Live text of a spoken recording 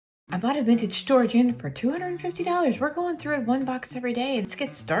I bought a vintage storage unit for $250. We're going through it one box every day. Let's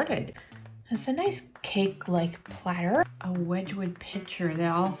get started. It's a nice cake-like platter, a Wedgwood pitcher that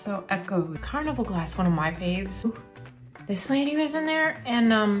also echoes carnival glass, one of my faves. Ooh, this lady was in there,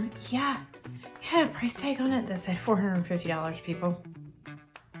 and yeah, it had a price tag on it that said $450, people.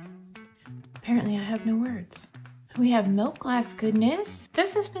 Apparently I have no words. We have milk glass goodness.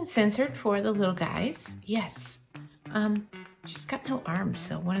 This has been censored for the little guys. Yes. She's got no arms,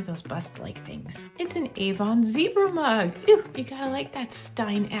 so one of those bust-like things. It's an Avon zebra mug. Ew, you gotta like that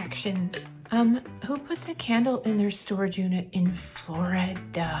Stein action. Who puts a candle in their storage unit in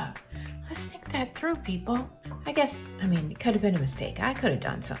Florida? Let's think that through, people. I mean, it could have been a mistake. I could have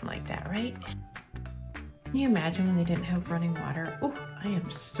done something like that, right? Can you imagine when they didn't have running water? Ooh, I am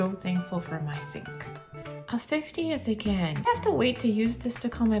so thankful for my sink. A 50th again. I have to wait to use this to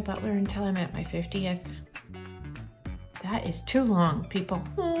call my butler until I'm at my 50th. That is too long, people.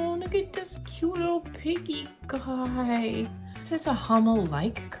 Oh, look at this cute little piggy guy. This is a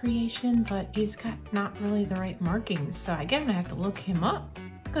Hummel-like creation, but he's got not really the right markings, so I guess I have to look him up.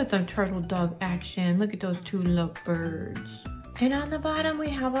 Got some turtle dove action. Look at those two lovebirds. And on the bottom, we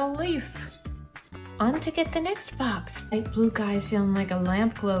have a leaf. On to get the next box. Light blue guy's feeling like a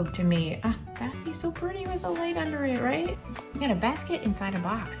lamp globe to me. Ah, Bassie's so pretty with the light under it, right? We got a basket inside a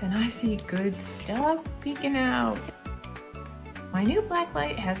box, and I see good stuff peeking out. My new black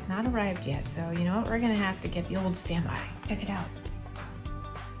light has not arrived yet, so you know what? We're gonna have to get the old standby. Check it out.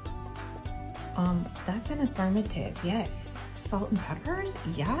 That's an affirmative, yes. Salt and peppers,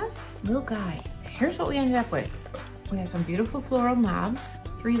 yes. Little guy. Here's what we ended up with. We have some beautiful floral knobs,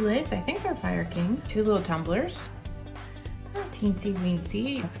 3 lids, I think they're Fire King, 2 little tumblers. Oh, teensy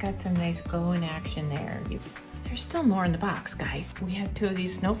weensy. It's got some nice glow in action there. There's still more in the box, guys. We have 2 of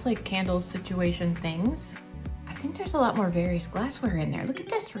these snowflake candle situation things. I think there's a lot more various glassware in there. Look at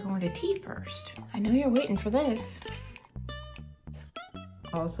this, we're going to tea first. I know you're waiting for this.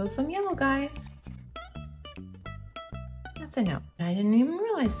 Also some yellow guys. That's a no. I didn't even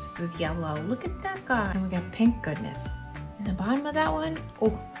realize this is yellow. Look at that guy. And we got pink goodness. In the bottom of that one,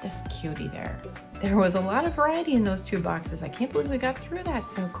 oh, this cutie there. There was a lot of variety in those 2 boxes. I can't believe we got through that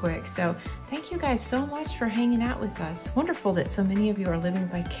so quick. So thank you guys so much for hanging out with us. Wonderful that so many of you are living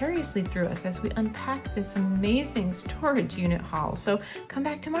vicariously through us as we unpack this amazing storage unit haul. So come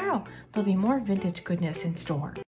back tomorrow. There'll be more vintage goodness in store.